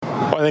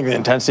I think the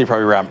intensity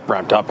probably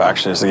ramped up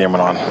actually as the game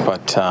went on.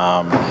 But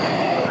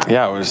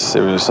yeah, it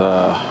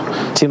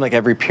seemed like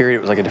every period it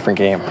was like a different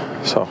game.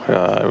 So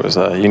it was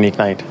a unique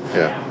night.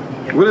 Yeah.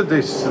 What did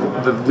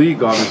the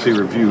league obviously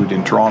reviewed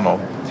in Toronto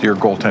your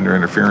goaltender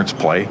interference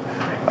play?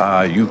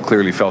 You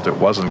clearly felt it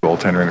wasn't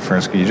goaltender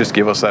interference. Can you just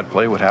give us that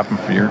play? What happened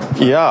for you?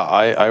 Yeah,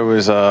 I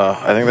was.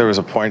 I think there was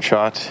a point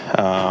shot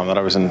that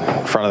I was in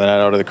front of the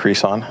net out of the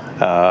crease on.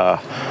 I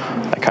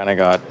kind of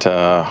got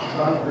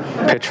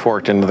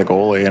pitchforked into the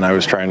goalie, and I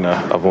was trying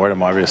to avoid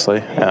him. Obviously,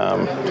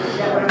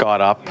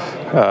 got up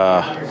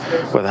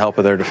with the help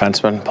of their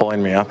defenseman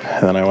pulling me up,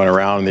 and then I went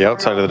around the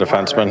outside of the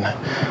defenseman.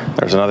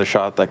 There's another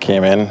shot that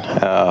came in.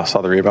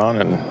 Saw the rebound,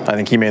 and I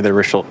think he made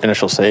the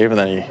initial save, and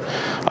then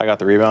I got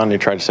the rebound. And he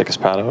tried to stick his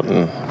pad out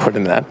and put it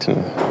in the net,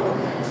 and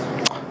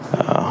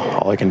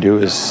all I can do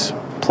is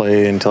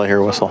play until I hear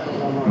a whistle.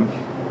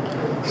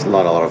 There's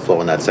not a lot of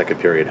flow in that second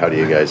period. How do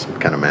you guys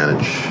kind of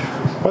manage?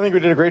 Well, I think we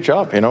did a great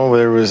job. You know,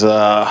 there was like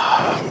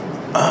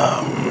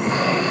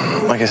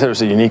I said, it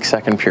was a unique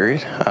second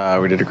period.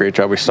 We did a great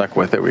job. We stuck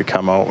with it. We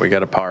come out. We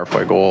got a power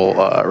play goal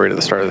right at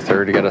the start of the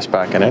third to get us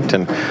back in it.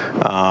 And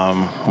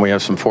we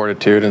have some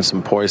fortitude and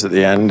some poise at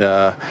the end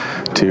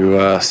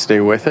to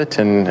stay with it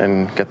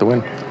and get the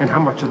win. And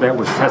how much of that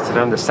was tested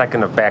on the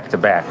second of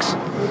back-to-backs?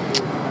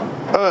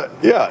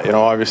 Yeah, you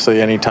know, obviously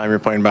anytime you're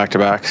playing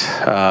back-to-backs,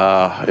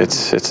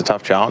 it's a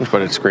tough challenge,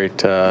 but it's great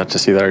to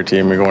see that our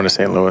team, we're going to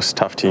St. Louis,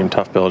 tough team,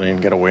 tough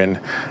building, get a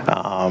win.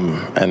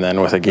 And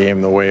then with a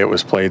game the way it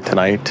was played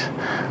tonight,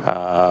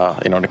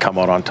 you know, to come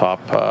out on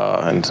top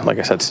and, like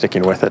I said,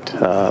 sticking with it,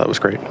 that was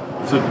great.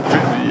 So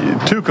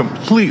two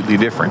completely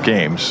different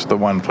games, the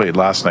one played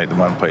last night, the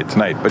one played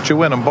tonight, but you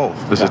win them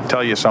both. Does it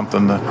tell you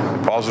something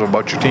positive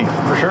about your team?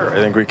 For sure. I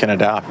think we can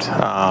adapt.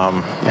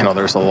 You know,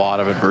 there's a lot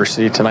of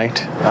adversity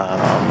tonight.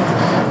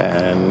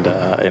 And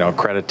you know,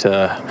 credit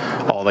to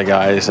all the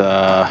guys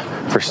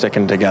for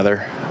sticking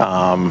together,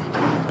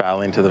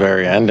 battling to the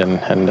very end,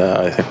 and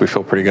I think we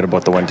feel pretty good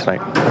about the win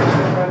tonight.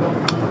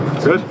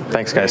 Good.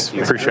 Thanks, guys.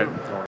 Appreciate it.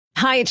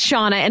 Hi, it's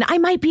Shauna, and I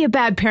might be a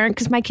bad parent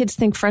because my kids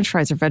think French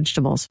fries are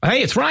vegetables.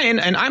 Hey, it's Ryan,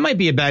 and I might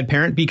be a bad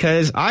parent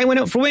because I went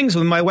out for wings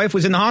when my wife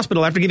was in the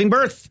hospital after giving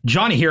birth.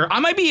 Johnny here.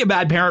 I might be a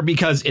bad parent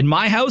because in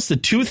my house, the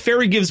tooth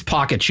fairy gives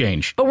pocket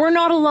change. But we're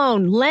not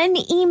alone. Len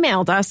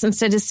emailed us and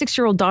said his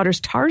 6-year-old daughter's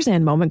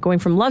Tarzan moment going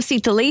from love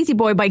seat to lazy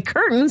boy by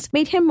curtains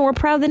made him more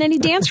proud than any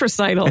dance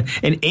recital.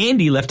 And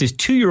Andy left his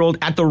 2-year-old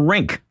at the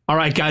rink. All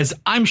right, guys,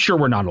 I'm sure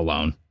we're not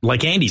alone.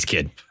 Like Andy's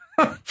kid.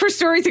 For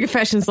stories and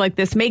confessions like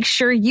this, make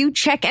sure you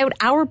check out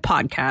our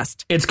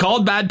podcast. It's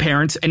called Bad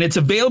Parents, and it's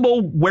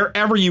available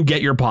wherever you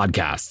get your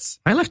podcasts.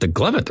 I left a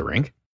glove at the rink.